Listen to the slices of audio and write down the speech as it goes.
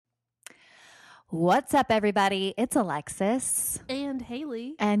What's up, everybody? It's Alexis. And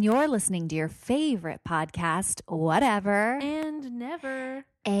Haley. And you're listening to your favorite podcast, Whatever. And Never.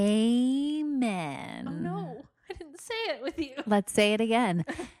 Amen. Oh, no. I didn't say it with you. Let's say it again.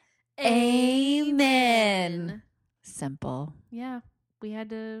 Amen. Simple. Yeah, we had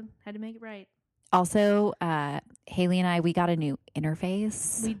to make it right. Also, Haley and I, we got a new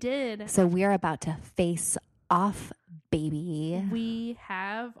interface. We did. So we are about to face off, baby. We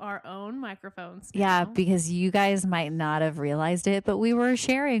have our own microphones now. Yeah, because you guys might not have realized it, but we were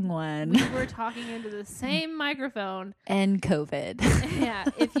sharing one. We were talking into the same microphone. And COVID. Yeah,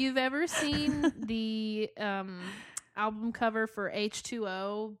 if you've ever seen the album cover for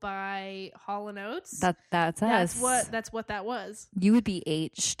H2O by Hall & Oates, that's us. That's what that was. You would be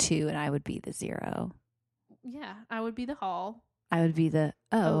H2 and I would be the 0. Yeah, I would be the Hall. I would be the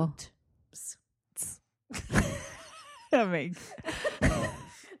Oates. I mean,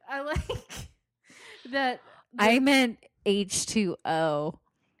 I like that. I meant H2O.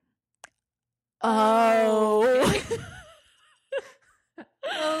 Oh.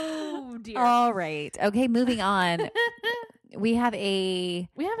 Oh dear. All right. Okay, moving on. We have an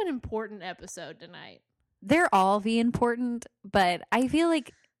important episode tonight. They're all important, but I feel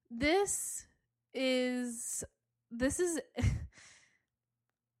like this is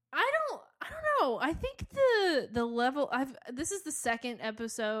I don't know. I think the level this is the second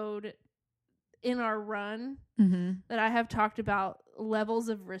episode in our run that I have talked about levels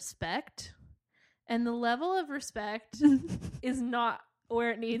of respect, and the level of respect is not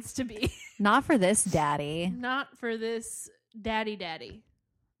where it needs to be. Not for this daddy. Not for this daddy.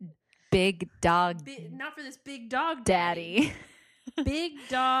 Big dog. Not for this big dog daddy. Big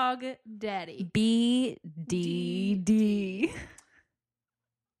dog daddy. BDD.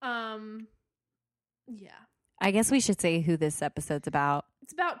 Yeah. I guess we should say who this episode's about.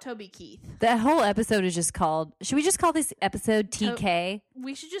 It's about Toby Keith. The whole episode is just called. Should we just call this episode TK?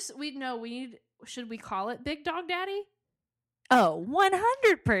 Should we call it Big Dog Daddy? Oh,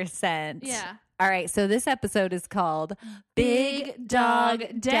 100%. Yeah. All right. So this episode is called Big Dog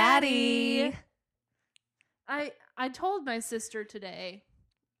Daddy. I told my sister today.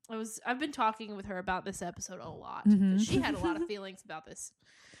 I've been talking with her about this episode a lot. She had a lot of feelings about this.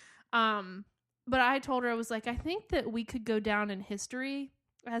 But I told her, I was like, I think that we could go down in history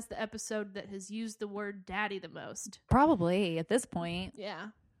as the episode that has used the word daddy the most. Probably at this point. Yeah.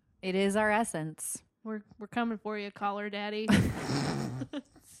 It is our essence. We're coming for you, caller daddy. The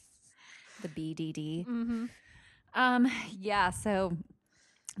BDD. Mm-hmm. Yeah, so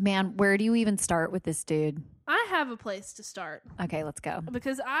man, where do you even start with this dude? I have a place to start. Okay, let's go.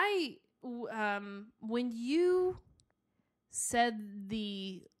 Because when you said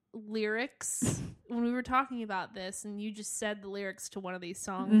the lyrics, when we were talking about this, and you just said the lyrics to one of these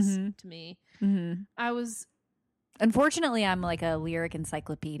songs to me, I was... Unfortunately, I'm like a lyric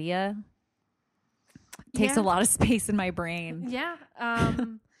encyclopedia. Takes a lot of space in my brain. Yeah. I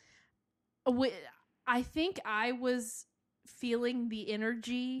think I was feeling the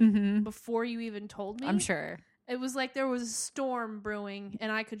energy before you even told me. I'm sure. It was like there was a storm brewing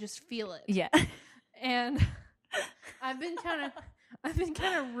and I could just feel it. Yeah. And I've been kind of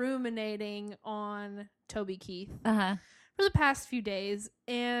ruminating on Toby Keith for the past few days,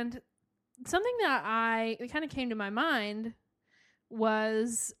 and something that kind of came to my mind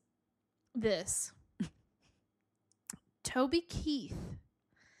was this. Toby Keith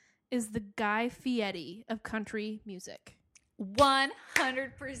is the Guy Fieri of country music. 100%.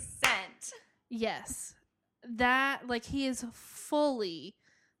 Yes. That, like, he is fully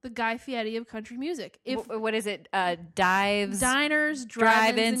the Guy Fieri of country music. What is it? Dives? Diners,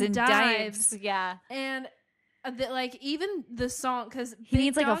 drive-ins, and dives. Yeah. And, even the song, because he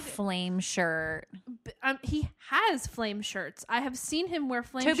needs, like, a flame shirt. He has flame shirts. I have seen him wear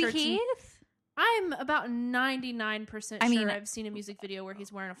flame shirts. Toby Keith? I'm about 99% sure I've seen a music video where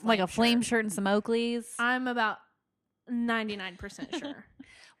he's wearing a flame shirt. Like a flame shirt and some Oakleys? I'm about 99% sure.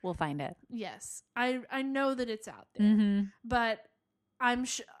 We'll find it. Yes. I know that it's out there. But I'm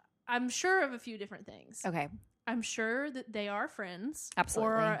sure of a few different things. Okay. I'm sure that they are friends.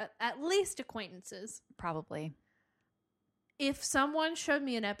 Absolutely. Or at least acquaintances. Probably. If someone showed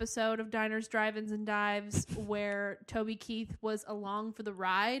me an episode of Diners, Drive-Ins, and Dives where Toby Keith was along for the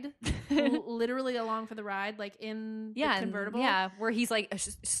ride, literally along for the ride, like in the convertible. Yeah, where he's like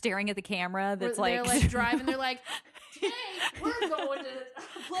staring at the camera that's they're like driving, they're like, today we're going to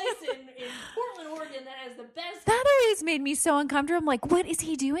a place in Portland, Oregon that has the best. That always made me so uncomfortable. I'm like, what is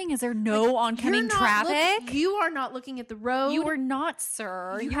he doing? Is there no oncoming traffic? You are not looking at the road. You are not,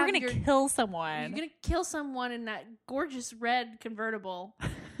 sir. You're going to kill someone. You're going to kill someone in that gorgeous red convertible.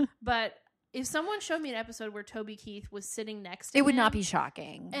 But if someone showed me an episode where Toby Keith was sitting next to It would him not be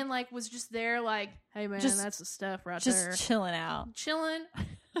shocking. and like was just there like, hey man, Just- that's the stuff right Just there. chilling out. Chilling,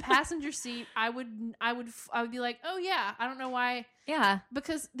 passenger seat. I would be like, oh yeah, I don't know why, Yeah.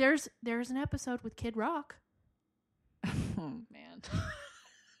 because there's an episode with Kid Rock, Oh, man.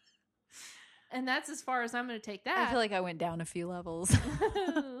 and that's as far as I'm going to take that. I feel like I went down a few levels.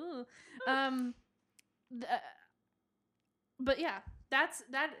 But yeah, that's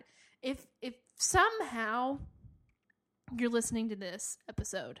that. If somehow you're listening to this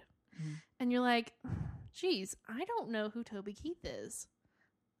episode and you're like, geez, I don't know who Toby Keith is,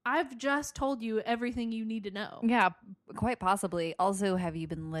 I've just told you everything you need to know. Yeah, quite possibly. Also, have you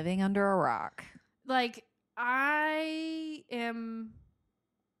been living under a rock? Like, I am.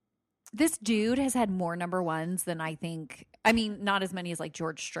 This dude has had more number ones than I think. I mean, not as many as like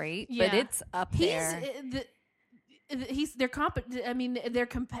George Strait, but Yeah. it's up there. I mean, they're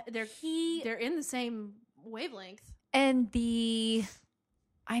in the same wavelength. And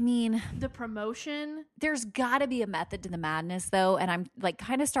I mean, The promotion. there's got to be a method to the madness, though. And I'm like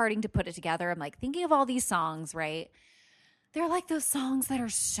kind of starting to put it together. I'm like thinking of all these songs, right? They're like those songs that are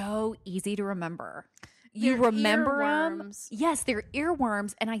so easy to remember. You They're remember them. earworms. Yes, they're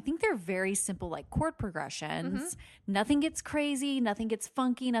earworms. And I think they're very simple, like chord progressions. Nothing gets crazy, nothing gets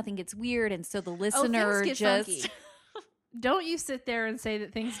funky, nothing gets weird. And so the listener things get just. funky. Don't you sit there and say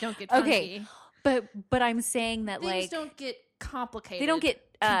that things don't get Okay, funky. But I'm saying that Things like don't get complicated. they don't get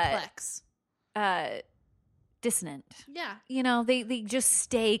complex. dissonant. Yeah. You know, they just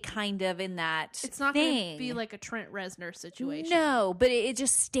stay kind of in that It's not thing. going to be like a Trent Reznor situation. No, but it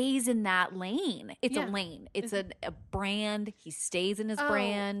just stays in that lane. It's Yeah. a lane. It's a brand. He stays in his Oh.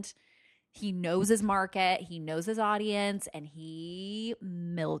 brand. He knows his market. He knows his audience, and he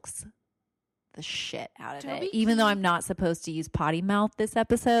milks the shit out of Toby it. Even though Keith- I'm not supposed to use potty mouth this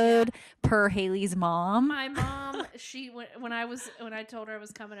episode, per Haley's mom. My mom, when I told her I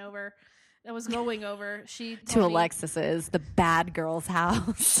was coming over, I was going over, she To told me- Alexis's, the bad girl's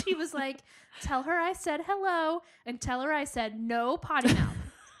house. she was like, tell her I said hello and tell her I said no potty mouth.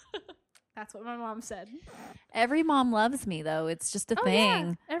 That's what my mom said. Every mom loves me, though. It's just a Oh,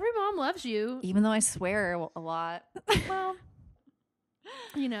 thing. yeah. Every mom loves you. Even though I swear a lot. Well,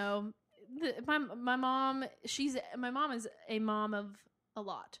 you know, my mom is a mom of a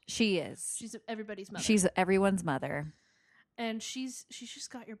lot. She is. She's everybody's mother. She's everyone's mother. and she's just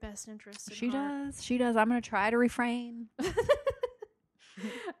got your best interests at She heart. does. She does. I'm going to try to refrain.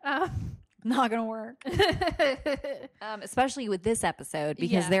 Not going to work. Especially with this episode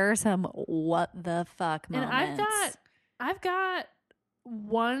because Yeah. there are some what the fuck and moments. I've got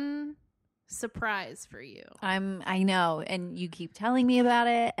one surprise for you. I know, and you keep telling me about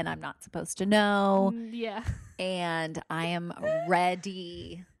it, and I'm not supposed to know, Yeah. and I am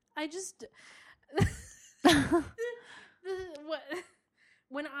ready. I just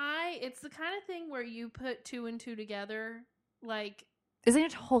it's the kind of thing where you put two and two together. Like, Isn't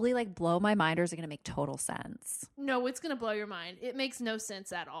it totally like blow my mind, or is it going to make total sense? no, it's gonna blow your mind. It makes no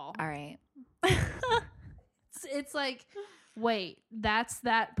sense at all. All right. It's like, wait, that's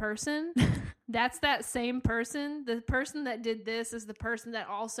that person. That's that same person. The person that did this is the person that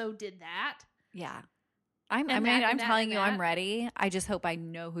also did that. Yeah. I'm And that, I'm and that, telling and you, that. I'm ready. I just hope I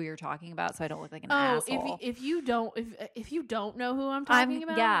know who you're talking about, so I don't look like an Oh, asshole. if you don't know who I'm talking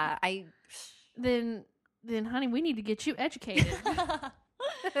about, Yeah, then honey, we need to get you educated.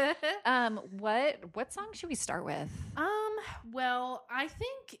 what song should we start with? Well, I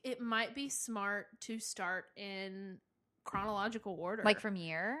think it might be smart to start in chronological order, Like from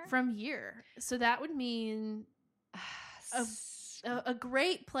year? from year. So that would mean a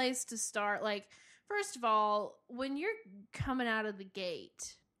great place to start. Like, first of all, when you're coming out of the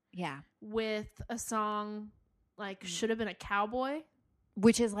gate Yeah. with a song like "Should Have Been a Cowboy,"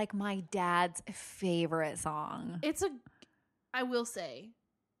 Which is like my dad's favorite song. I will say,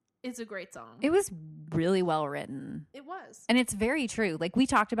 it's a great song. It was really well written. It was. And it's very true. Like we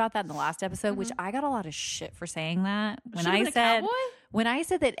talked about that in the last episode, which Mm-hmm. I got a lot of shit for saying that. When I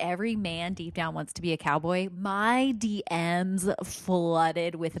said that every man deep down wants to be a cowboy, my DMs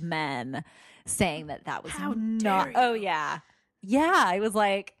flooded with men saying that was How not. dare you. Oh yeah, yeah. I was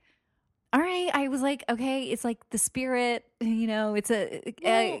like, all right. I was like, okay, it's like the spirit. You know, it's a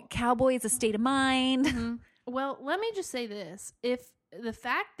Well- cowboy is a state of mind. Mhm. Well, let me just say this: if the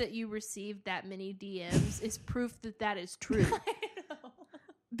fact that you received that many DMs is proof that is true,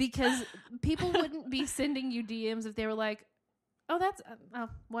 because people wouldn't be sending you DMs if they were like, "Oh, that's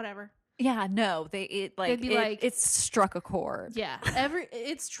whatever." Yeah, no, it They'd be like- it struck a chord. Yeah,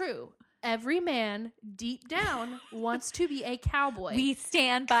 it's true. every man deep down wants to be a cowboy. We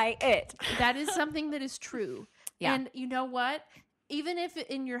stand by it. That is something that is true. Yeah. And you know what? Even if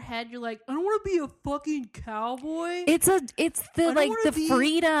in your head you're like, I don't want to be a fucking cowboy. It's the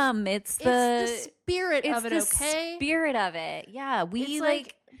freedom. It's the spirit of it, okay? Spirit of it. Yeah. We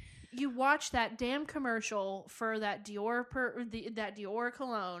like you watch that damn commercial for that that Dior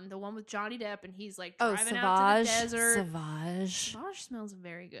cologne, the one with Johnny Depp, and he's like driving out to the desert. Sauvage. Sauvage smells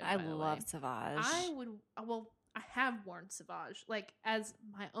very good. I love Sauvage. I have worn Sauvage, like as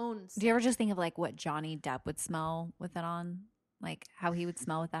my own scent. Do you ever just think of like what Johnny Depp would smell with it on? Like how he would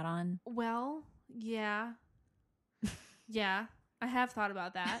smell with that on? Well, yeah. Yeah, I have thought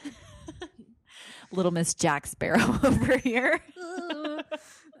about that. Little Miss Jack Sparrow over here.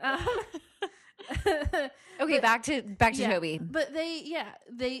 Okay, back to Toby. But they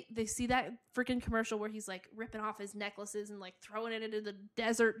see that freaking commercial where he's like ripping off his necklaces and like throwing it into the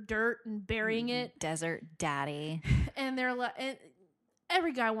desert dirt and burying it. Desert daddy. And they're like,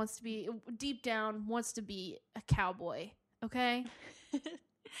 every guy wants to be deep down wants to be a cowboy. Okay.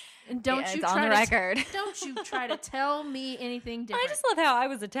 And don't you try to tell me anything different. I just love how I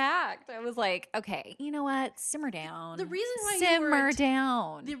was attacked. I was like, okay, you know what? Simmer down. The reason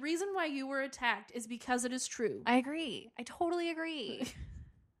why you were attacked is because it is true. I agree. I totally agree.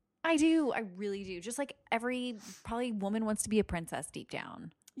 I do. I really do. Just like every probably woman wants to be a princess deep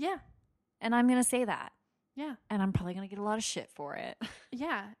down. Yeah. And I'm going to say that. Yeah. And I'm probably going to get a lot of shit for it.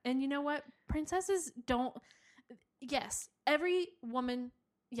 Yeah. And you know what? Princesses don't. Yes. Every woman.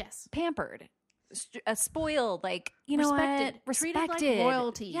 Yes. Pampered, spoiled, like, you know respected. What? Respected. Treated like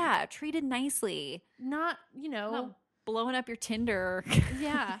royalty. Yeah, treated nicely. Not, not blowing up your Tinder.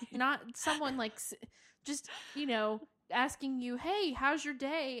 Yeah, not someone like just, asking you, hey, how's your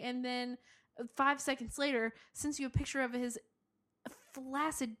day? And then 5 seconds later, sends you a picture of his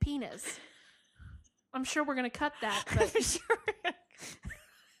flaccid penis. I'm sure we're going to cut that. But,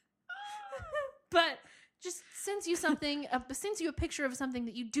 but just sends you a picture of something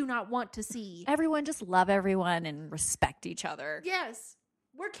that you do not want to see. Everyone just love everyone and respect each other. Yes.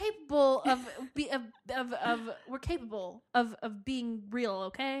 We're capable of being real,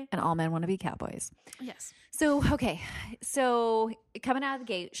 okay? And all men want to be cowboys. Yes. So, okay. So, coming out of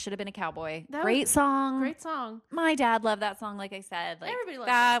the gate, should have been a cowboy. Great song. Great song. My dad loved that song, like I said. Like, everybody loved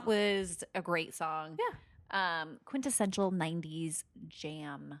that was a great song. Yeah. Quintessential 90s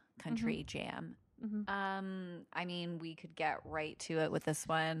jam, country jam. Mm-hmm. I mean, we could get right to it with this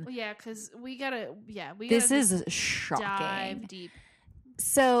one. Well, yeah, because we gotta this is shocking. Dive deep.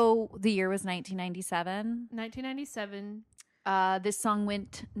 So the year was 1997. 1997. This song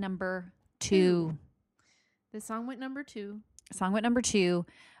went number 2. This song went number 2.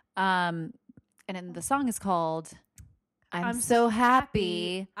 And then the song is called I'm So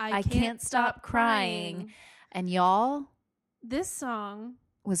Happy I Can't Stop Crying. And y'all, this song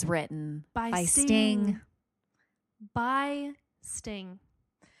was written by Sting. By Sting.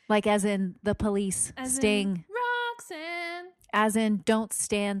 Like as in the Police, as Sting. Roxanne. As in don't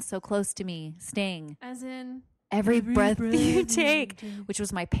stand so close to me, Sting. As in every breath you take, which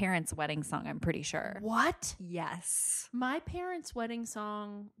was my parents' wedding song, I'm pretty sure. What? Yes. My parents' wedding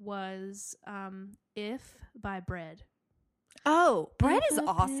song was If by Bread. Oh, Bread is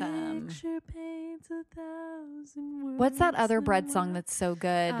awesome. What's that other Bread song that's so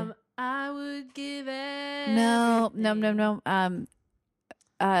good? I would give it. No.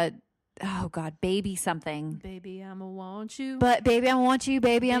 Oh God, Baby something. Baby, I'ma want you. But baby, I want you.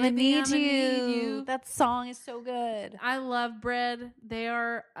 Baby, I'ma need you. That song is so good. I love Bread. They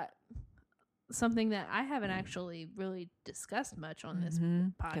are something that I haven't actually really discussed much on this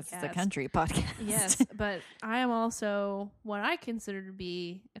podcast. Because it's a country podcast. Yes, but I am also what I consider to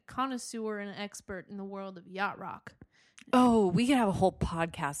be a connoisseur and an expert in the world of yacht rock. Oh, we could have a whole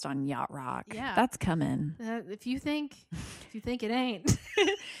podcast on yacht rock. Yeah, that's coming. If you think it ain't,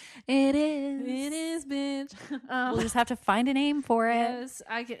 it is. It is, bitch. We'll just have to find a name for it. Yes,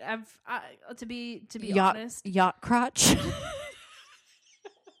 to be yacht, honest, yacht crotch.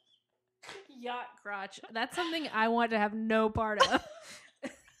 Yacht crotch. That's something I want to have no part of.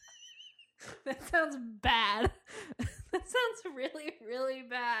 That sounds bad. That sounds really, really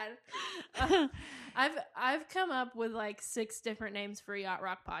bad. I've come up with like 6 different names for yacht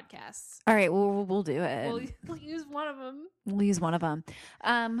rock podcasts. All right, we'll do it. We'll use one of them. We'll use one of them.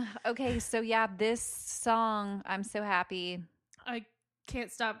 Okay, so yeah, this song, I'm So Happy. I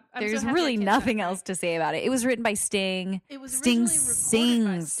can't stop. There's really nothing else to say about it. It was written by Sting. It was Sting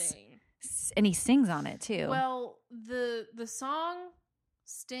sings. By Sting. And he sings on it too. Well, the song,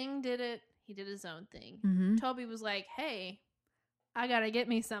 Sting did it. He did his own thing. Mm-hmm. Toby was like, "Hey, I gotta get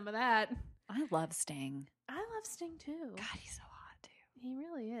me some of that. I love Sting. I love Sting too. God, he's so hot too. He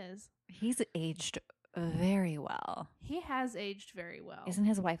really is. He's aged very well. He has aged very well. Isn't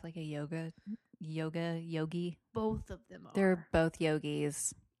his wife like a yogi? Both of them are. They're both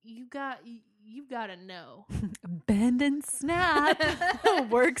yogis. You've got to know. Bend and snap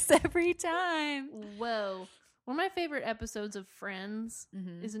works every time. Whoa. One of my favorite episodes of Friends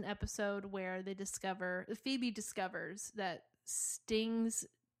Mm-hmm. is an episode where Phoebe discovers that Sting's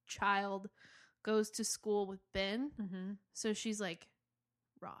child goes to school with Ben. Mm-hmm. So she's like,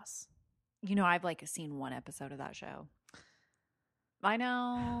 Ross. You know, I've like seen one episode of that show. I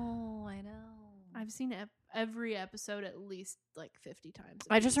know. I've seen every episode at least like 50 times.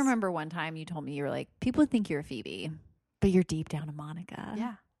 I just remember one time you told me you were like, people think you're a Phoebe, but you're deep down a Monica.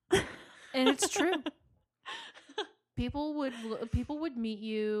 Yeah. And it's true. People would meet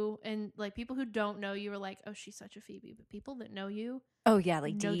you, and like people who don't know you are like, oh, she's such a Phoebe. But people that know you, Oh yeah,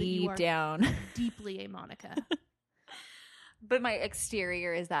 like know that you deep are down. deeply a Monica. But my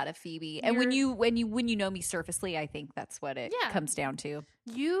exterior is that of Phoebe. And when you know me surfacely, I think that's what it comes down to.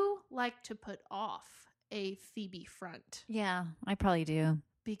 You like to put off a Phoebe front. Yeah, I probably do.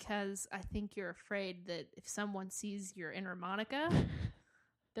 Because I think you're afraid that if someone sees your inner Monica,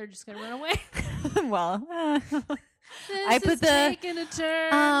 they're just gonna run away. Well, I put taking a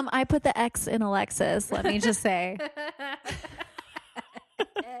turn. I put the X in Alexis. Let me just say,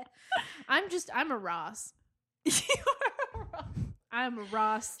 I'm a Ross. I'm a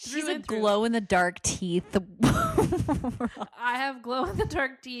Ross. She's a glow in the dark teeth. I have glow in the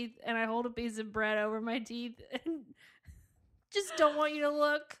dark teeth, and I hold a piece of bread over my teeth, and just don't want you to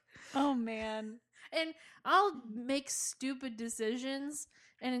look. Oh man. And I'll make stupid decisions,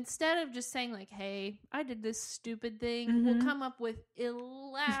 and instead of just saying like, hey, I did this stupid thing, we'll come up with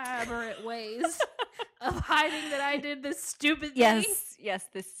elaborate ways of hiding that I did this stupid thing. Yes,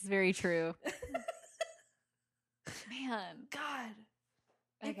 this is very true. Man. God.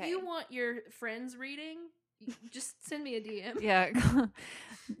 Okay. If you want your friends reading, just send me a DM. Yeah.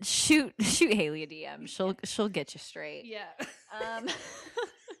 shoot Haley a DM. She'll get you straight. Yeah.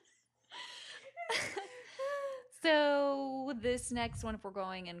 So this next one, if we're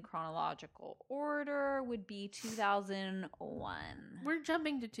going in chronological order, would be 2001. We're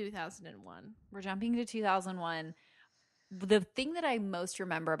jumping to 2001. We're jumping to 2001. The thing that I most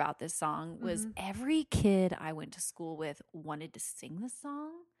remember about this song was every kid I went to school with wanted to sing this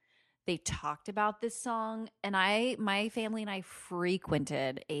song. They talked about this song, and my family and I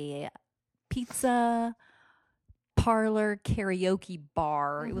frequented a pizza parlor karaoke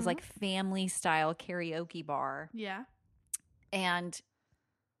bar. It was like family style karaoke bar. Yeah. And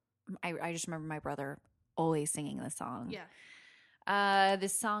I just remember my brother always singing this song. Yeah.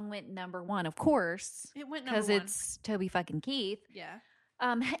 This song went number 1, of course. It went number 1. Because it's Toby fucking Keith. Yeah.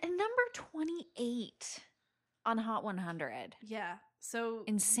 And number 28 on Hot 100. Yeah. So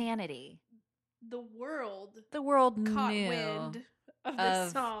Insanity. the world knew caught wind of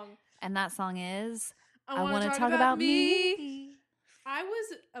this song. And that song is I want to talk about me. I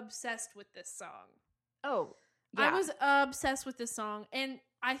was obsessed with this song. Oh, yeah. I was obsessed with this song, and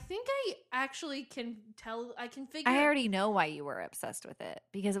I think I actually can tell. I can figure. I already know why you were obsessed with it,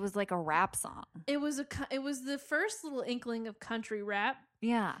 because it was like a rap song. It was the first little inkling of country rap.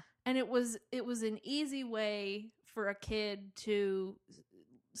 Yeah, and it was an easy way for a kid to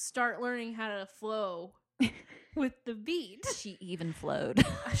start learning how to flow with the beat. She even flowed.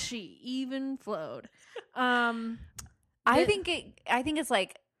 I think it's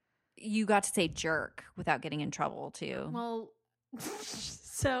like you got to say jerk without getting in trouble too. Well,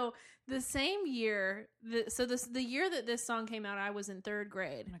 so the same year, the year that this song came out, I was in 3rd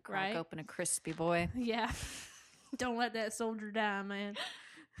grade. I'm gonna crack right? open a crispy boy. Yeah. Don't let that soldier die, man.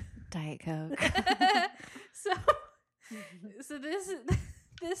 Diet Coke. So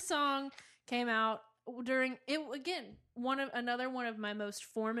this song came out during it again. Another one of my most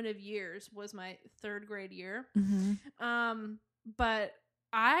formative years was my 3rd grade year. But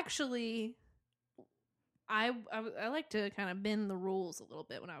I actually I like to kind of bend the rules a little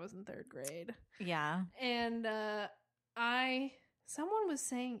bit when I was in 3rd grade. Yeah. And someone was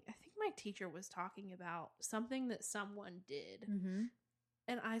saying, I think my teacher was talking about something that someone did.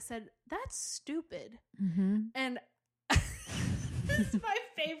 And I said, that's stupid. And this is my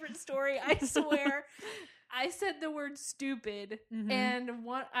favorite story, I swear. I said the word stupid, and from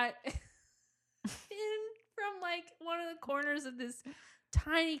like one of the corners of this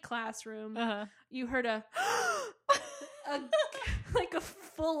tiny classroom, you heard a like a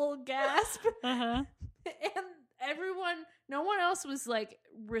full gasp, and no one else was like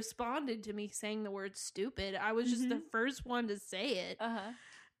responded to me saying the word stupid. I was just the first one to say it.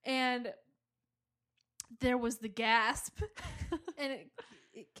 And there was the gasp. And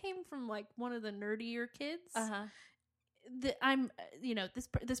it came from like one of the nerdier kids.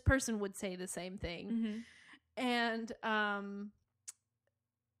 This person would say the same thing. And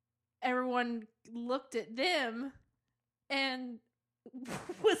everyone looked at them and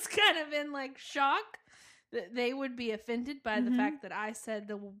was kind of in like shock that they would be offended by the fact that I said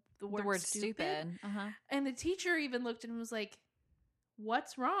the word stupid. And the teacher even looked at him and was like,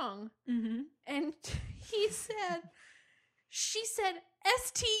 "What's wrong?" And she said STUPID.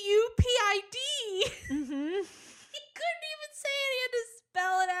 He couldn't even say it. He had to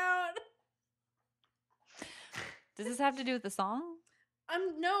spell it out. Does this have to do with the song?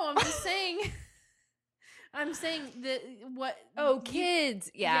 I'm just saying. I'm saying that what? Oh, kids.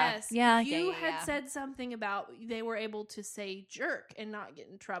 Yeah. Yes. Yeah. You had said something about they were able to say jerk and not get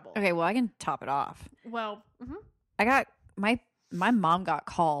in trouble. Okay. Well, I can top it off. Well, I got my mom got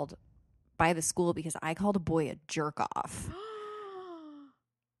called by the school because I called a boy a jerk off.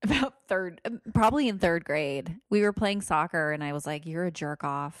 About probably in third grade. We were playing soccer and I was like, "You're a jerk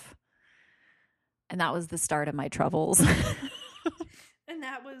off." And that was the start of my troubles. And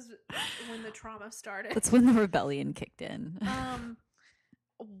that was when the trauma started. That's when the rebellion kicked in.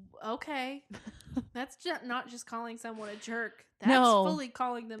 Okay. That's not just calling someone a jerk. That's No. fully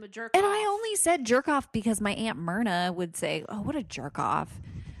calling them a jerk And off. I only said jerk off because my Aunt Myrna would say, "Oh, what a jerk off."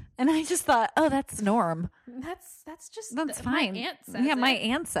 And I just thought, "Oh, that's norm. That's just That's fine." My aunt says yeah, it. my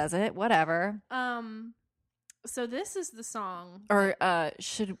aunt says it. Whatever. So this is the song. Or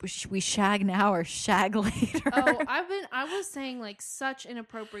should we shag now or shag later? Oh, I was saying like such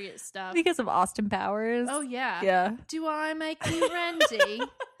inappropriate stuff because of Austin Powers. Oh yeah. Yeah. Do I make you Randy?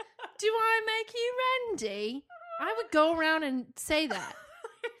 Do I make you Randy? I would go around and say that.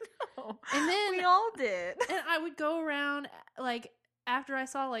 And then we all did. And I would go around like after I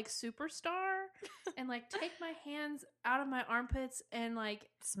saw like Superstar and like take my hands out of my armpits and like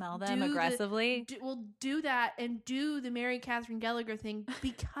smell them aggressively. Do that and do the Mary Catherine Gallagher thing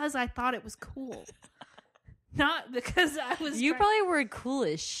because I thought it was cool. Not because I was. You probably were cool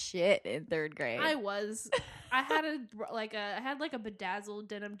as shit in third grade. I was. I had a bedazzled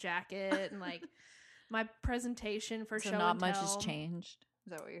denim jacket and like my presentation for show not and tell. much has changed.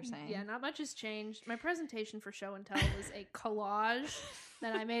 Is that what you're saying? Yeah, not much has changed. My presentation for show and tell was a collage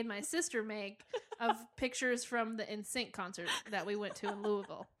that I made my sister make of pictures from the NSYNC concert that we went to in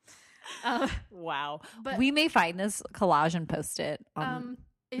Louisville. Wow. But we may find this collage and post it.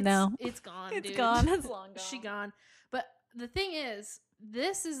 It's gone. It's dude. gone. It's long gone. She gone. But the thing is,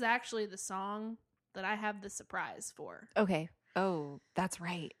 this is actually the song that I have the surprise for. Okay. Oh, that's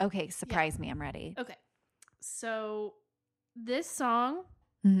right. Okay, surprise me. I'm ready. Okay. So this song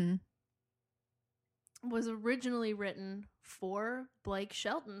was originally written for Blake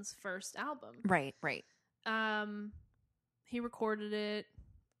Shelton's first album. Right. He recorded it.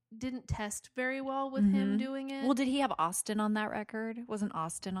 Didn't test very well with him doing it. Well, did he have Austin on that record? Wasn't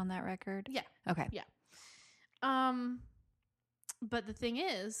Austin on that record? Yeah. Okay. Yeah. But the thing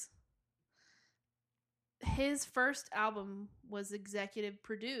is, his first album was executive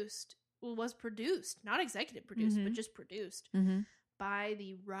produced. Well, was produced, not executive produced, but just produced by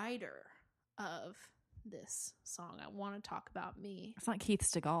the writer of this song. I want to talk about me. It's not Keith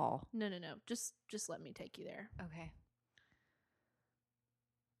Stegall. No. Just let me take you there. Okay.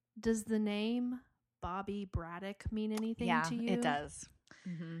 Does the name Bobby Braddock mean anything to you? Yeah, it does.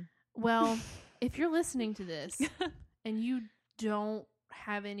 Well, if you're listening to this and you don't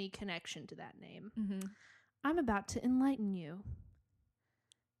have any connection to that name, I'm about to enlighten you.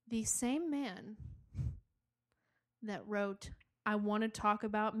 The same man that wrote I Want to Talk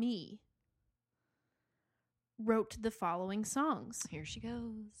About Me wrote the following songs. Here she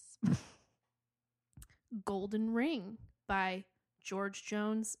goes. Golden Ring by George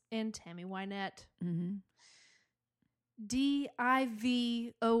Jones and Tammy Wynette. DIVORCE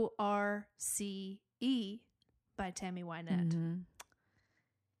by Tammy Wynette.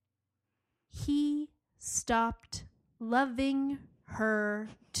 He Stopped Loving Her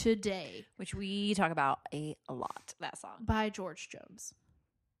Today, which we talk about a lot, that song. By George Jones.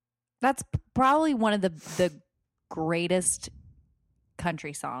 That's probably one of the greatest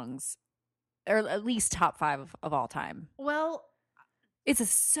country songs, or at least top 5 of all time. Well, it's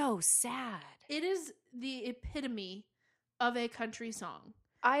so sad. It is the epitome of a country song.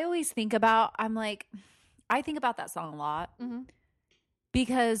 I think about that song a lot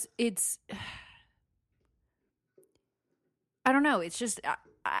because it's, I don't know. It's just,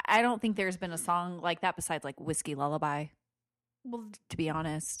 I don't think there's been a song like that besides like Whiskey Lullaby, Well, to be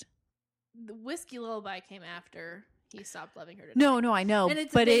honest. the Whiskey Lullaby came after he stopped loving her. No, I know, and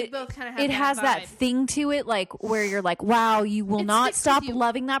it's but they it both kind of have it that has that vibe. thing to it, like where you're like, wow, you will It not sticks with stop you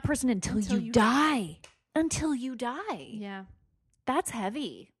loving that person until you die. Until you die. Yeah. That's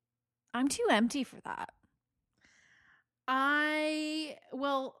heavy. I'm too empty for that.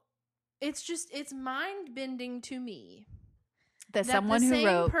 It's mind bending to me That that someone the who same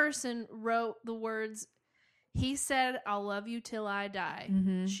wrote person wrote the words. He said, "I'll love you till I die."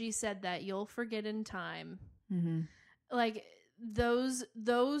 Mhm. She said that you'll forget in time. Mhm. Like those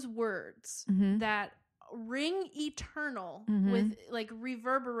words Mhm. that ring eternal Mhm. with like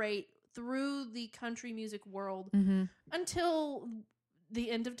reverberate through the country music world Mhm. until the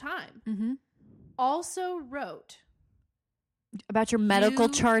end of time. Mhm. Also wrote About your medical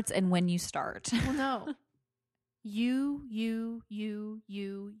You- charts and when you start. well no you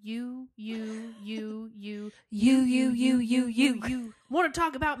want to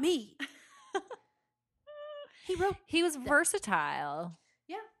talk about me. He was versatile.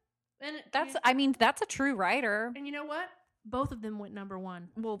 Yeah. And That's a true writer. and you know what? Both of them went number 1.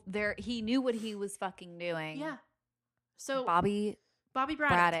 Well, he knew what he was fucking doing. Yeah. So Bobby Braddock.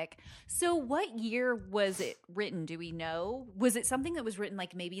 Braddock. So what year was it written? Do we know? Was it something that was written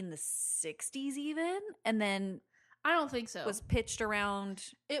like maybe in the 60s even? And then I don't think so. was pitched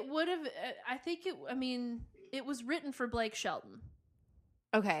around? It would have. It was written for Blake Shelton.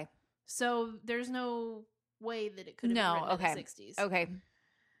 Okay. So there's no way that it could have been written in the 60s. Okay.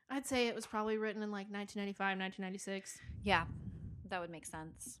 I'd say it was probably written in like 1995, 1996. Yeah. That would make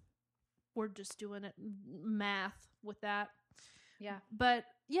sense. We're just doing it math with that. Yeah. But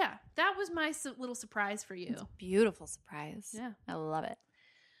yeah, that was my little surprise for you. It's a beautiful surprise. Yeah. I love it.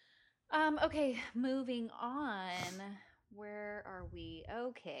 Okay, moving on. Where are we?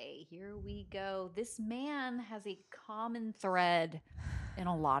 Okay, here we go. This man has a common thread in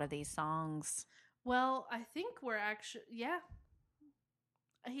a lot of these songs. Well, I think we're actually, yeah.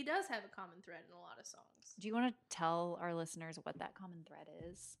 He does have a common thread in a lot of songs. Do you want to tell our listeners what that common thread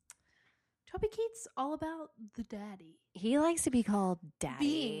is? Toby Keith's all about the daddy. He likes to be called daddy.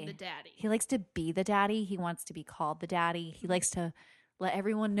 Being the daddy. He likes to be the daddy. He wants to be called the daddy. He likes to let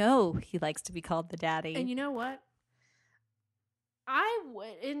everyone know he likes to be called the daddy. And you know what?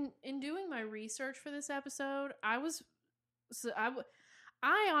 In doing my research for this episode, I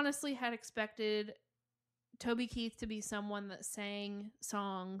honestly had expected Toby Keith to be someone that sang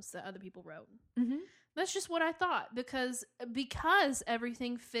songs that other people wrote. Mm-hmm. That's just what I thought because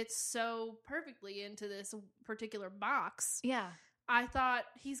everything fits so perfectly into this particular box. Yeah. I thought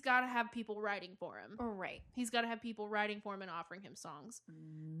he's got to have people writing for him. Right. He's got to have people writing for him and offering him songs.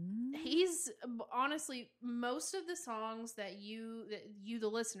 Mm-hmm. He's honestly most of the songs that you the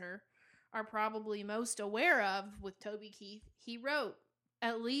listener are probably most aware of with Toby Keith, he wrote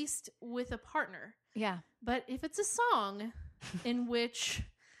at least with a partner. Yeah. But if it's a song in which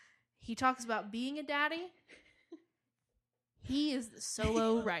he talks about being a daddy, he is the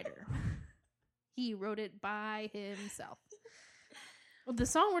solo writer. He wrote it by himself. Well, the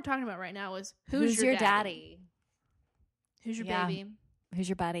song we're talking about right now is Who's Your Daddy? Who's your baby? Who's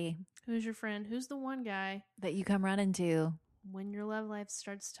your buddy? Who's your friend? Who's the one guy that you come running to when your love life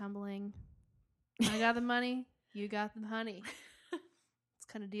starts tumbling? I got the money. You got the honey. Let's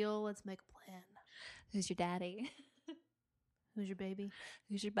kind of deal. Let's make a plan. Who's your daddy? Who's your baby?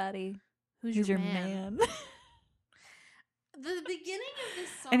 Who's your buddy? Who's your man? The beginning of this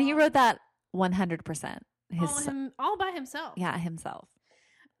song. And he wrote that 100%. All by himself. Yeah, himself.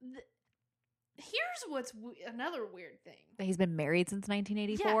 Here's what's another weird thing. He's been married since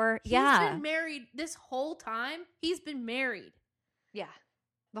 1984. He's been married this whole time. He's been married. Yeah.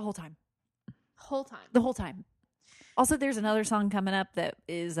 The whole time. The whole time. Also, there's another song coming up that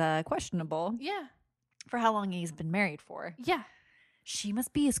is questionable. Yeah. For how long he's been married for. Yeah. She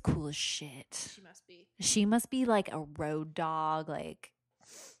must be as cool as shit. She must be. She must be like a road dog. Like,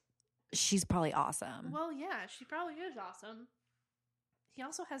 she's probably awesome. Well, yeah, she probably is awesome. He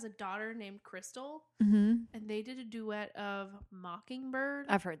also has a daughter named Crystal. Mm-hmm. And they did a duet of Mockingbird.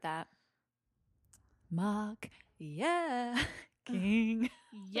 I've heard that. King.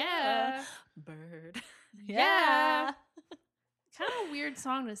 Yeah. Bird. Yeah. Kind of a weird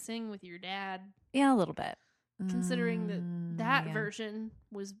song to sing with your dad. Yeah, a little bit. Considering that version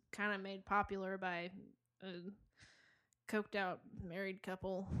was kind of made popular by a coked out married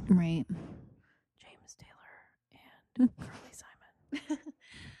couple. Right. James Taylor and Carly Simon.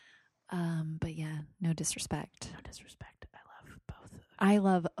 But yeah, no disrespect. No disrespect. I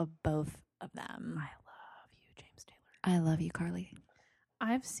love both of them. I love you, James Taylor. I love you, Carly.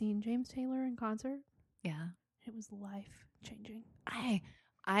 I've seen James Taylor in concert. Yeah. It was life changing.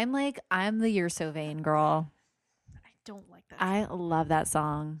 I'm the You're So Vain girl. I don't like that. I love that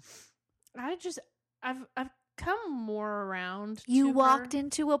song. I've come more around. You to walked her.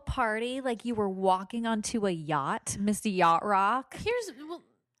 into a party like you were walking onto a yacht, Mr. Yacht Rock.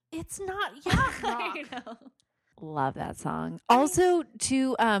 It's not yacht rock. I know. Love that song. Also,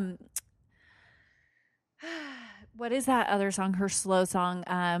 to what is that other song? Her slow song.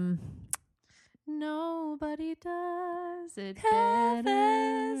 Nobody does it Half better.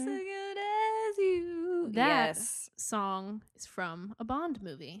 as good as you. That Yes, song is from a Bond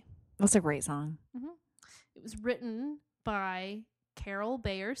movie. that's a great song. It was written by Carol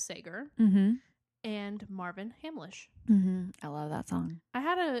Bayer Sager Mm-hmm. and Marvin Hamlish. Mm-hmm. I love that song. I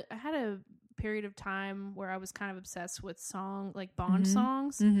had a period of time where I was kind of obsessed with Bond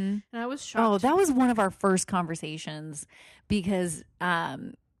songs, Mm-hmm. and I was shocked. Oh, that was one of our first conversations because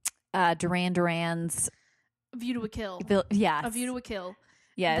Duran Duran's View to a Kill. Yes. A View to a Kill.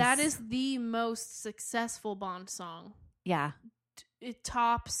 Yes. That is the most successful Bond song. Yeah. It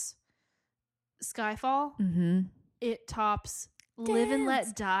tops Skyfall. Mm-hmm. It tops Live and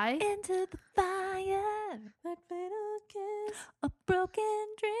Let Die. Into the fire. That fatal kiss. Of broken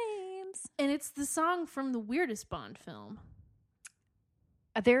dreams. And it's the song from the weirdest Bond film.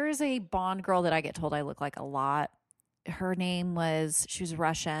 There is a Bond girl that I get told I look like a lot. Her name she was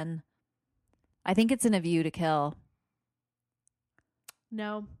Russian. I think it's in A View to Kill.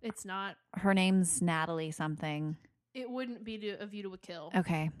 No, it's not. Her name's Natalie something. It wouldn't be A View to a Kill.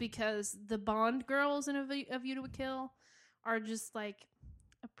 Okay. Because the Bond girls in A View to a Kill are just like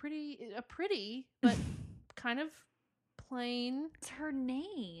a pretty, but kind of plain. It's her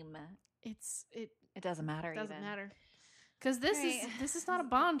name. It doesn't matter. doesn't matter. Because this is not a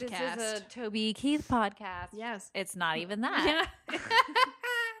Bond cast. This is a Toby Keith podcast. Yes. It's not even that. Yeah.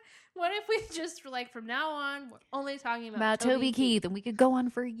 What if we just from now on we're only talking About Toby Keith, and we could go on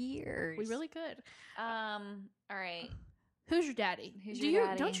for years. We really could. All right. Who's your daddy? Who's your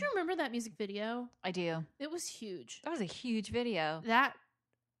daddy? Don't you remember that music video? I do. It was huge. That was a huge video. That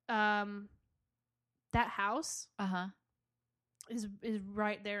house Uh-huh. is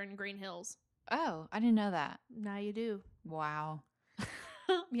right there in Green Hills. Oh, I didn't know that. Now you do. Wow.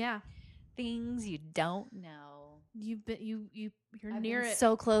 Yeah. Things you don't know. You're I've near been it.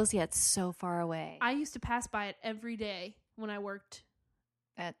 so close yet so far away. I used to pass by it every day when I worked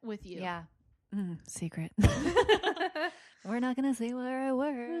with you. Yeah. Secret. We're not gonna say where I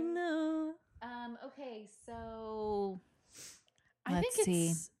work. No. Okay, so I let's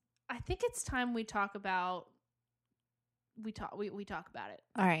see. think it's time we talk about we talk about it.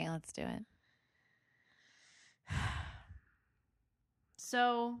 All right, let's do it.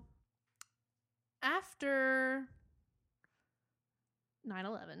 So after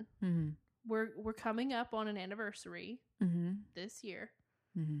 9/11, Mm-hmm. we're coming up on an anniversary Mm-hmm. this year.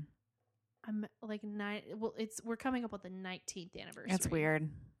 Mm-hmm. I'm like we're coming up with the 19th anniversary. That's weird.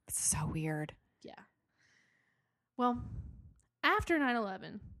 It's so weird. Yeah. Well, after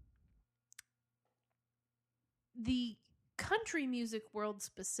 9/11, the country music world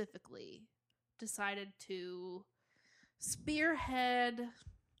specifically decided to spearhead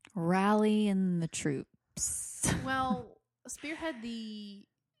Rallying the troops. spearhead the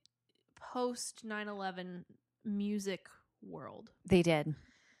post 9/11 music world. They did.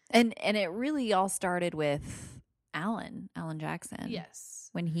 And it really all started with Alan Jackson. Yes.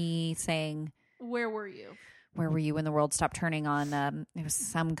 When he sang Where Were You? Where Were You When the World Stopped Turning on it was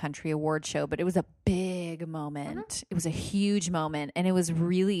some country award show, but it was a big moment. It was a huge moment, and it was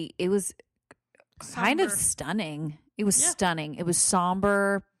kind of Somber. stunning. It was Yeah. stunning. It was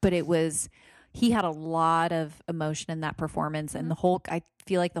somber, but he had a lot of emotion in that performance, and I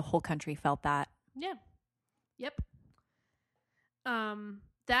feel like the whole country felt that. Yeah. Yep.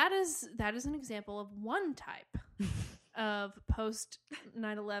 That is an example of one type of post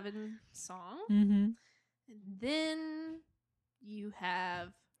 9/11 song. Mm-hmm. And then you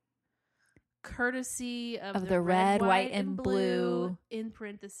have courtesy of the red, white, and blue, in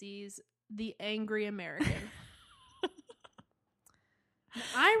parentheses, the angry American.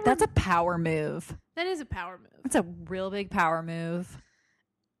 That's a power move. That is a power move. That's a real big power move.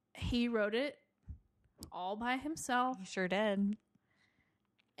 He wrote it all by himself. He sure did.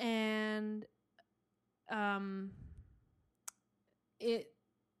 And it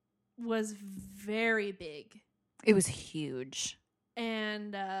was very big. It was huge.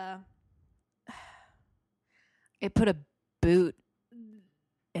 And it put a boot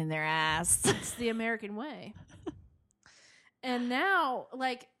in their ass. It's the American way. And now,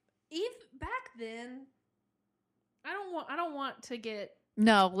 even back then, I don't want to get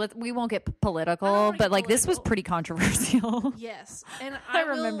No, we won't get political, wanna but get like this was political. pretty controversial. Yes. And I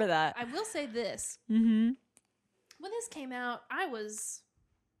remember that. I will say this. Mm-hmm. When this came out, I was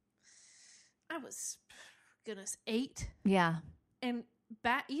goodness, 8. Yeah. And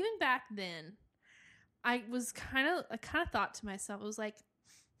even back then, I kind of thought to myself, I was like,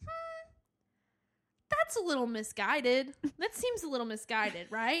 that's a little misguided. That seems a little misguided,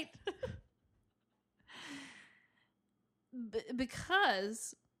 right?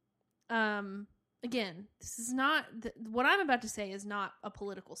 Because, again, this is not what I'm about to say is not a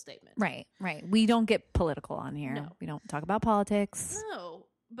political statement. Right. We don't get political on here. No. We don't talk about politics. No,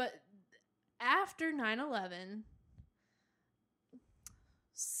 but after 9/11,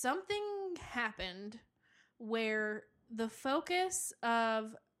 something happened where the focus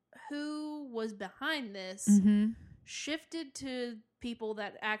of who was behind this shifted to people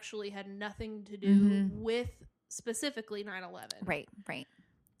that actually had nothing to do with specifically 9/11. Right.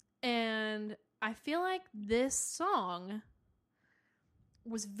 And I feel like this song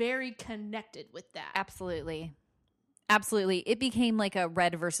was very connected with that. Absolutely. It became like a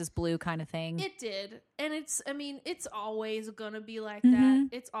red versus blue kind of thing. It did. And it's always going to be like that.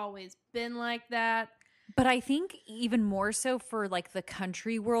 It's always been like that. But I think even more so for like the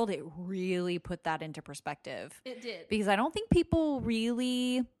country world, it really put that into perspective. It did. Because I don't think people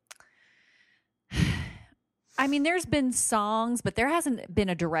really... I mean, there's been songs, but there hasn't been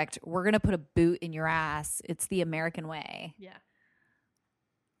a direct, we're going to put a boot in your ass. It's the American way. Yeah.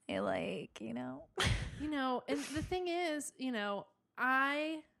 And the thing is, at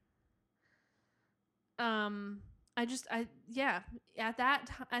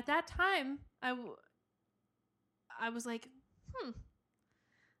that time, I was like, this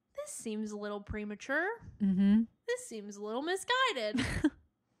seems a little premature. Mm-hmm. This seems a little misguided.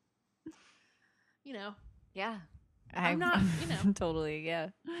 Yeah. I'm not, Totally,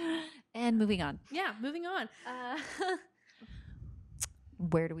 yeah. And moving on. Yeah, moving on.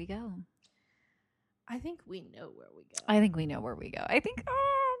 Where do we go? I think we know where we go. I think we know where we go. I think,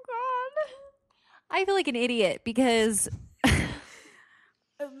 oh, God. I feel like an idiot because...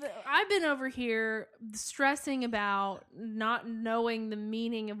 I've been over here stressing about not knowing the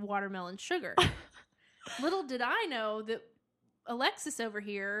meaning of watermelon sugar. Little did I know that Alexis over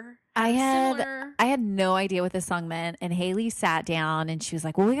here I had no idea what this song meant, and Haley sat down and she was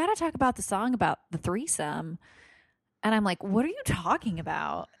like, well, we got to talk about the song about the threesome. And I'm like, what are you talking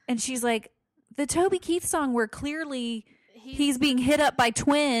about? And she's like, the Toby Keith song where clearly he's being hit up by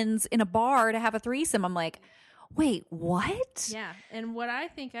twins in a bar to have a threesome. I'm like, wait, what? Yeah. And what I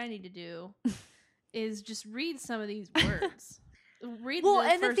think I need to do is just read some of these words.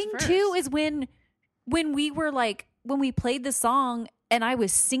 The thing too is when we were like, when we played the song and I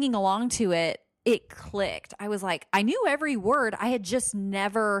was singing along to it, it clicked. I was like, I knew every word. I had just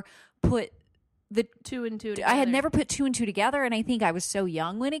never put the 2 and 2 together. I had never put 2 and 2 together. And I think I was so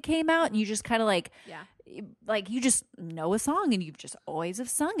young when it came out, and you just kind of like you just know a song and you've just always have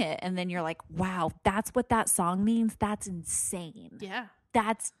sung it. And then you're like, wow, that's what that song means. That's insane. Yeah.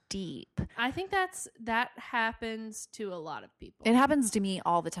 That's deep. I think that happens to a lot of people. It happens to me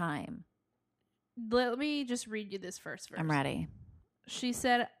all the time. Let me just read you this first verse. I'm ready. She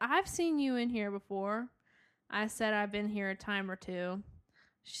said, I've seen you in here before. I said, I've been here a time or two.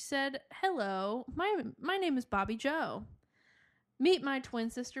 She said, hello, my name is Bobby Joe. Meet my twin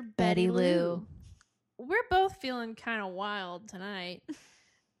sister, Betty Lou. We're both feeling kind of wild tonight.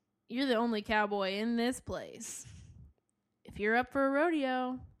 You're the only cowboy in this place. If you're up for a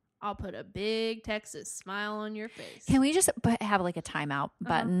rodeo, I'll put a big Texas smile on your face. Can we just have like a timeout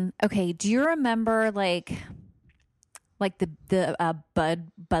button? Okay. Do you remember like the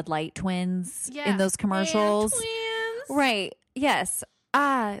Bud Light twins in those commercials? And twins. Right. Yes.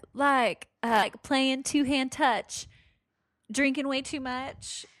 I like playing 2-hand touch, drinking way too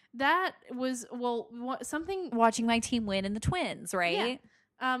much. That was something. Watching my team win in the twins, right?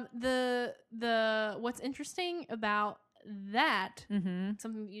 Yeah. The what's interesting about that,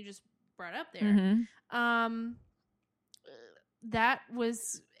 something that you just brought up there, that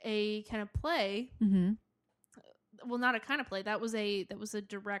was a kind of play. Well, not a kind of play. That was a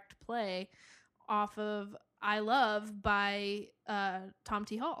direct play off of I Love by Tom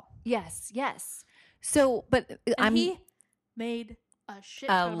T. Hall. Yes. So, but he made a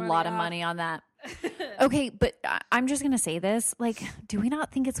lot of money on that. Okay, but I'm just gonna say this: like, do we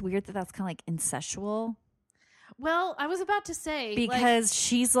not think it's weird that that's kind of like incestual? Well, I was about to say because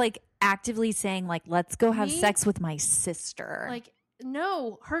she's like actively saying like, "Let's go have sex with my sister." Like,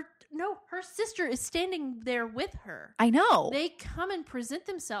 her sister is standing there with her. I know. They come and present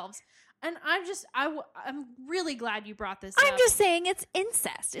themselves. And I'm really glad you brought this I'm up. just saying it's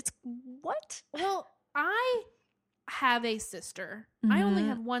incest. It's what? Well, I have a sister. I only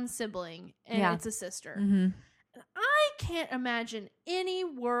have one sibling, and it's a sister. Mm-hmm. I can't imagine any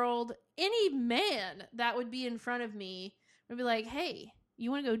man that would be in front of me would be like, hey,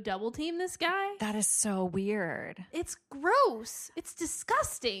 you want to go double team this guy? That is so weird. It's gross. It's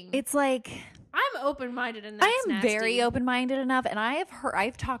disgusting. It's like, I'm open-minded and that's I am nasty. very open-minded enough, and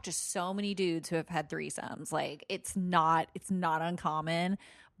I've talked to so many dudes who have had threesomes. Like, it's not uncommon,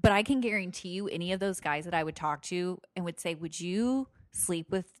 but I can guarantee you any of those guys that I would talk to and would say, would you sleep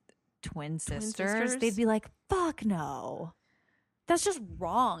with twin sisters? They'd be like, fuck no. That's just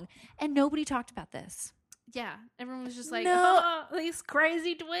wrong. And nobody talked about this. Yeah, everyone was just like, No. oh, these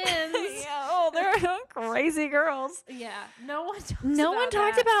crazy twins. They're crazy girls. Yeah, no one talks No one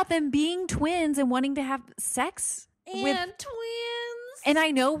talked that. about them being twins and wanting to have sex And with twins. And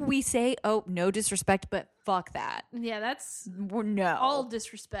I know we say, oh, no disrespect, but fuck that. Yeah, that's No. all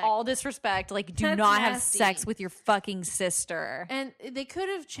disrespect. All disrespect. Like, do That's not have nasty. sex with your fucking sister. And they could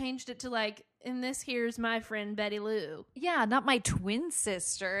have changed it to like, and this here's my friend Betty Lou. Yeah, not my twin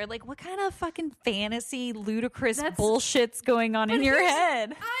sister. Like, what kind of fucking fantasy, ludicrous That's- bullshit's going on in your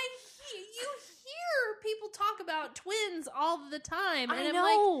head? You hear people talk about twins all the time. And I I'm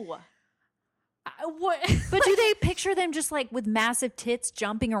know. like, what? But do they picture them just like with massive tits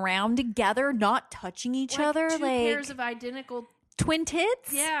jumping around together, not touching each like other? two Like pairs of identical. twin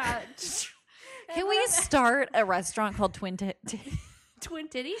tits? Yeah. Can we start a restaurant called Twin Tits? Twin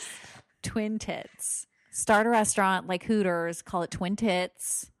titties? Twin Tits. Start a restaurant like Hooters, call it Twin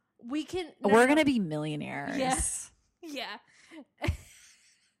Tits. We can. We're going to be millionaires. Yes. Yeah.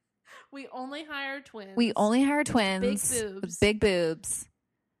 We only hire twins. We only hire twins. Big boobs. With big boobs.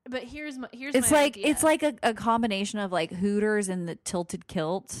 But here's It's my like idea. it's like a combination of like Hooters and the Tilted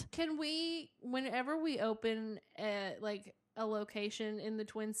Kilt. Can we, whenever we open like a location in the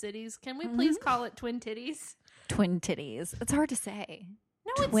Twin Cities, can we please call it Twin Titties? Twin Titties. It's hard to say.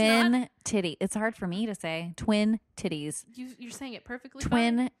 No, it's Twin not. titty. It's hard for me to say. Twin titties. You're saying it perfectly.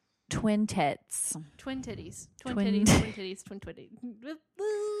 Twin fine. tits. Twin titties. Twin Twin- titties. Twin titties. Twin titties.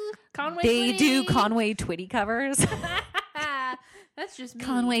 Conway. They do Twitty. Conway Twitty covers. That's just me.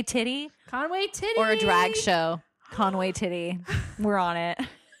 Conway Titty. Conway Titty. Or a drag show. Conway Titty. We're on it.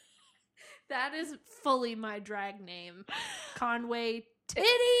 That is fully my drag name. Conway Titty.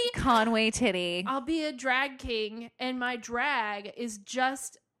 Conway Titty. I'll be a drag king, and my drag is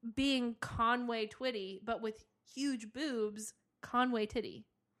just being Conway Twitty, but with huge boobs. Conway Titty.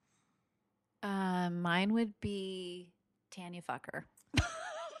 Mine would be Tanya Fucker.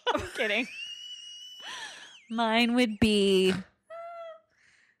 I'm kidding. Mine would be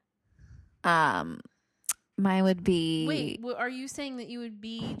mine would be Wait, are you saying that you would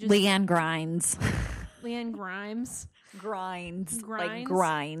be just Leanne Grinds. Leanne Grimes? Grinds. Like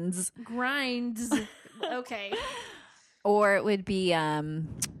Grinds? grinds. Grinds. Okay. Or it would be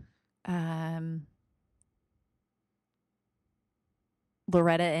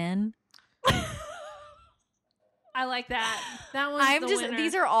Loretta Inn. I like that. That one's I'm the just winner.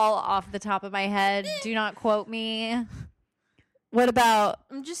 these are all off the top of my head. Do not quote me. What about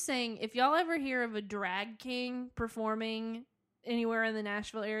I'm just saying, if y'all ever hear of a drag king performing anywhere in the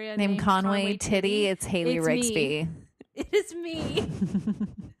Nashville area named Conway Titty? It's Haley it's me. Rigsby. It is me.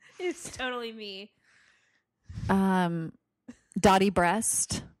 It's totally me. Dottie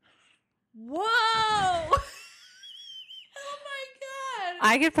Breast. Whoa! Oh my god!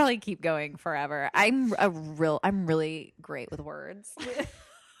 I could probably keep going forever. I'm really great with words.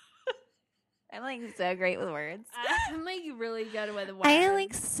 I'm like so great with words. I'm like really good with words. I am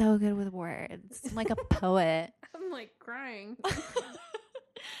like so good with words. I'm like a poet. I'm like crying.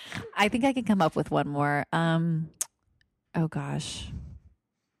 I think I can come up with one more. Oh gosh.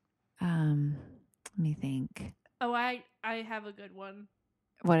 Let me think. Oh, I have a good one.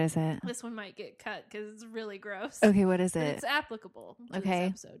 What is it? This one might get cut because it's really gross. Okay, what is But it? it's applicable to Okay.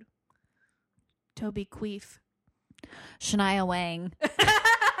 this episode. Toby Queef. Shania Wang.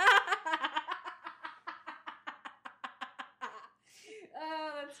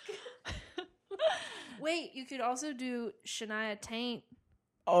 Oh, that's good. Wait, you could also do Shania Taint.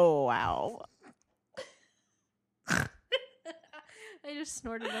 Oh wow. I just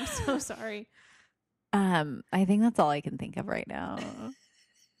snorted. I'm so sorry. I think that's all I can think of right now.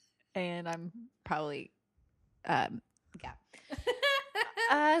 And I'm probably yeah.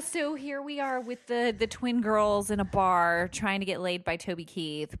 So here we are with the twin girls in a bar trying to get laid by Toby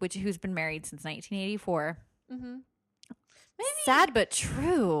Keith, who's been married since 1984. Mm-hmm. Sad but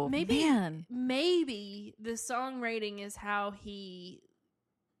true. Maybe Man. maybe the songwriting is how he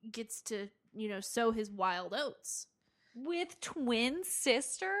gets to, sow his wild oats. With twin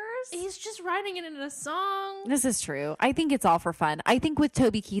sisters? He's just writing it in a song. This is true. I think it's all for fun. I think with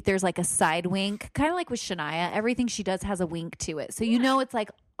Toby Keith, there's like a side wink, kind of like with Shania. Everything she does has a wink to it. So it's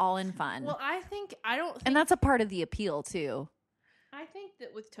like all in fun. Well, and that's a part of the appeal too. I think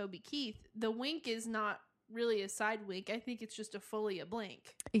that with Toby Keith, the wink is not really a side wink. I think it's just fully a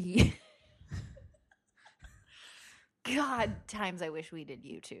blink. Yeah. God, times I wish we did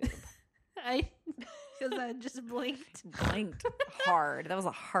YouTube. Because I just blinked hard. That was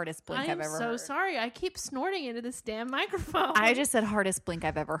the hardest blink I've ever heard. I'm so sorry. I keep snorting into this damn microphone. I just said hardest blink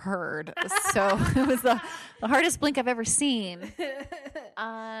I've ever heard. So it was the hardest blink I've ever seen.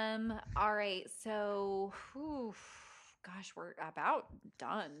 All right. So, gosh, we're about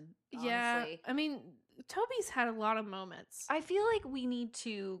done. Honestly. Yeah. I mean, Toby's had a lot of moments. I feel like we need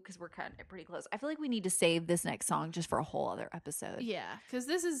to, because we're kind of pretty close. I feel like we need to save this next song just for a whole other episode. Yeah, because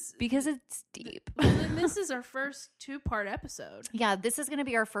it's deep. And this is our first 2-part episode. Yeah, this is going to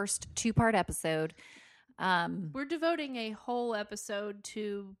be our first 2-part episode. We're devoting a whole episode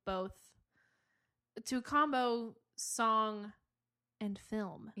to a combo song and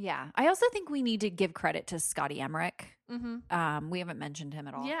film. Yeah, I also think we need to give credit to Scotty Emmerich. Mm-hmm. We haven't mentioned him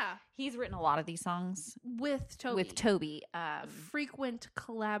at all. Yeah, he's written a lot of these songs with Toby. A frequent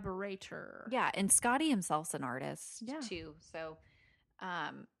collaborator. Yeah, and Scotty himself's an artist too. So,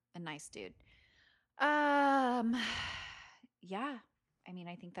 a nice dude. Yeah, I mean,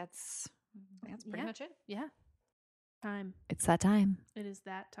 I think that's pretty much it. Yeah. Time. It's that time. It is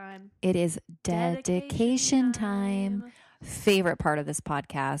that time. It is dedication time. Favorite part of this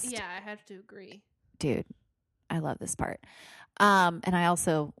podcast. Yeah, I have to agree. Dude, I love this part. And I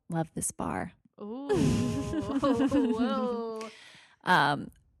also love this bar. Ooh. Whoa.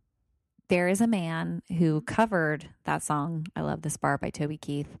 There is a man who covered that song, I Love This Bar by Toby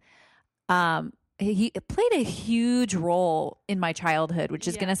Keith. He played a huge role in my childhood, which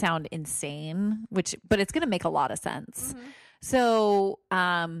is going to sound insane, but it's going to make a lot of sense. Mm-hmm. So,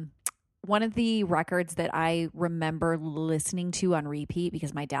 one of the records that I remember listening to on repeat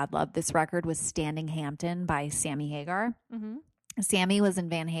because my dad loved this record was Standing Hampton by Sammy Hagar. Mm-hmm. Sammy was in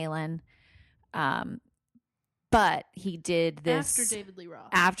Van Halen. But he did this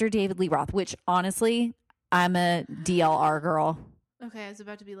after David Lee Roth, which honestly, I'm a DLR girl. Okay, I was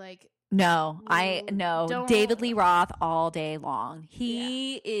about to be like, no, David Lee Roth all day long.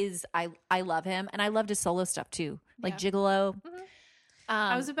 He is, I love him, and I loved his solo stuff too, like Gigolo. Mm-hmm.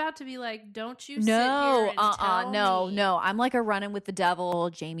 I was about to be like, don't you sit here and tell me. No, I'm like a Running with the Devil,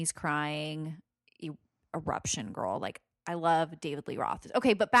 Jamie's Crying, Eruption girl. Like, I love David Lee Roth.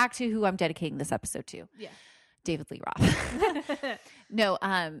 Okay, but back to who I'm dedicating this episode to. Yeah. David Lee Roth. No,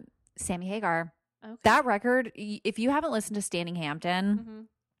 Sammy Hagar. Okay. That record, if you haven't listened to Standing Hampton,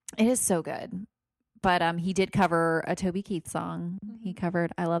 it is so good. But he did cover a Toby Keith song. Mm-hmm. He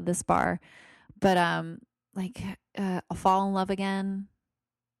covered I Love This Bar. But I'll Fall in Love Again.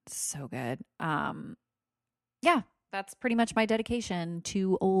 So good. Yeah, that's pretty much my dedication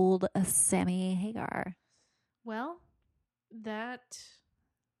to old Sammy Hagar. Well, that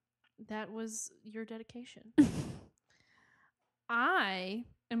was your dedication. I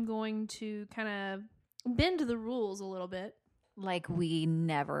am going to kind of bend the rules a little bit. Like we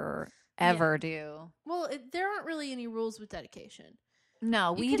never, ever do. Well, there aren't really any rules with dedication.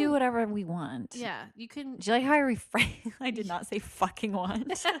 No, we do whatever we want. Yeah, you can. Do you like how I rephrase? I did not say fucking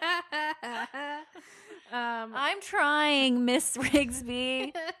want. I'm trying, Miss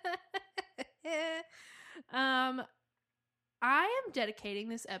Rigsby. I am dedicating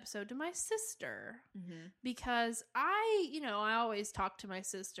this episode to my sister because I always talk to my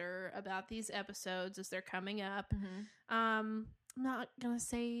sister about these episodes as they're coming up. Mm-hmm. I'm not gonna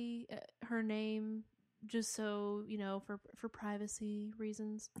say her name just so for privacy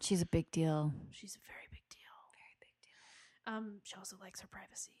reasons. She's a big deal. She's a very big deal. Very big deal. She also likes her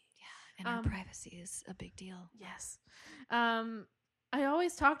privacy. Yeah, and her privacy is a big deal. Yes. I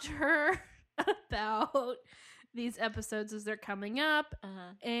always talk to her about these episodes as they're coming up.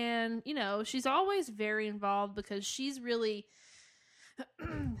 And, she's always very involved because she's really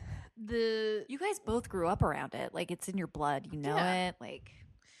you guys both grew up around it. Like, it's in your blood. You know it. Like,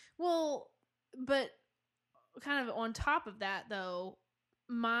 well, but kind of on top of that, though,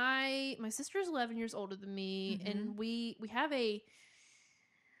 my sister is 11 years older than me, and we have a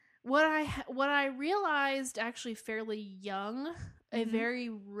what I realized actually fairly young, a very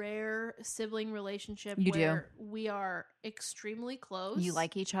rare sibling relationship where we are extremely close. You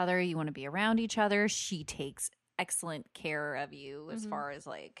like each other. You want to be around each other. She takes excellent care of you as far as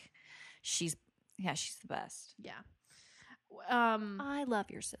like she's the best. Yeah. I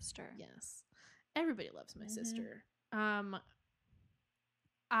love your sister. Yes. Everybody loves my Mhm. sister. When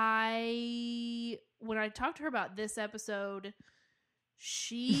I talked to her about this episode,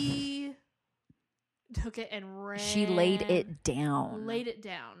 she took it and ran. She laid it down.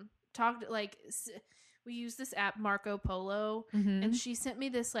 Talked we use this app Marco Polo, Mhm. and she sent me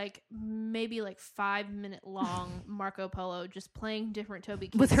this maybe 5-minute long Marco Polo just playing different Toby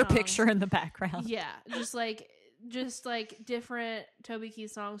Keith with her songs. picture in the background. Yeah, just different Toby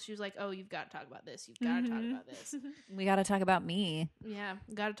Keith songs. She was like, "Oh, you've got to talk about this. You've got to talk about this. We got to talk about me." Yeah,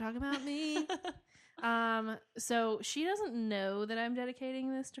 got to talk about me. So she doesn't know that I'm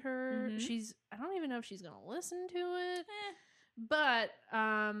dedicating this to her. Mhm. I don't even know if she's gonna listen to it. But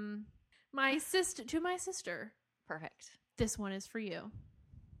my sister. Perfect. This one is for you.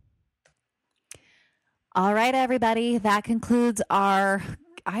 All right, everybody. That concludes our.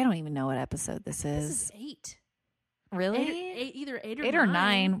 I don't even know what episode this is. This is 8. Really? Either 8 or 8 9. or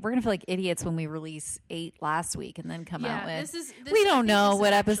 9. We're gonna feel like idiots when we release 8 last week and then come out with. We don't know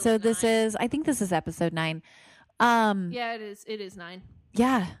what episode this is. I think this is episode 9. Yeah, it is. It is 9.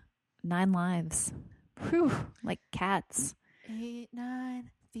 Yeah, 9 lives. Whew, like cats. 8,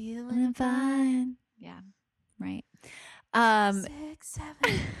 9, feeling Feeling fine. Yeah, right. 6,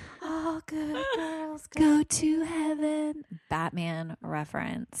 7, all good girls Go to heaven. Batman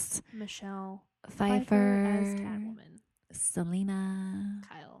reference. Michelle Pfeiffer as Catwoman. Selena.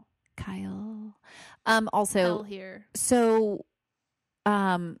 Kyle. Hell Also, here. so,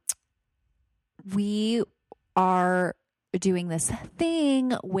 we are doing this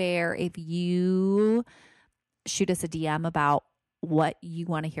thing where if you shoot us a DM about what you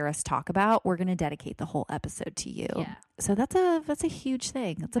want to hear us talk about, we're going to dedicate the whole episode to you. Yeah. So that's a huge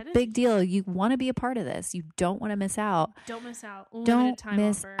thing. That's That a is big deal. You want to be a part of this. You don't want to miss out. Don't miss out. Don't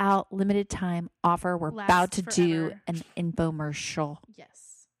miss out. Limited time offer. We're about to Lasts do forever. an infomercial.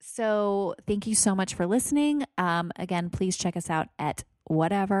 Yes. So thank you so much for listening. Again, please check us out at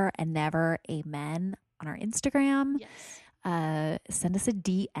Whatever and Never Amen on our Instagram. Yes. Send us a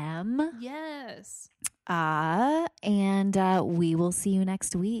DM. Yes. And we will see you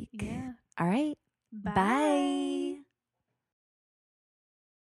next week. Yeah. All right. Bye.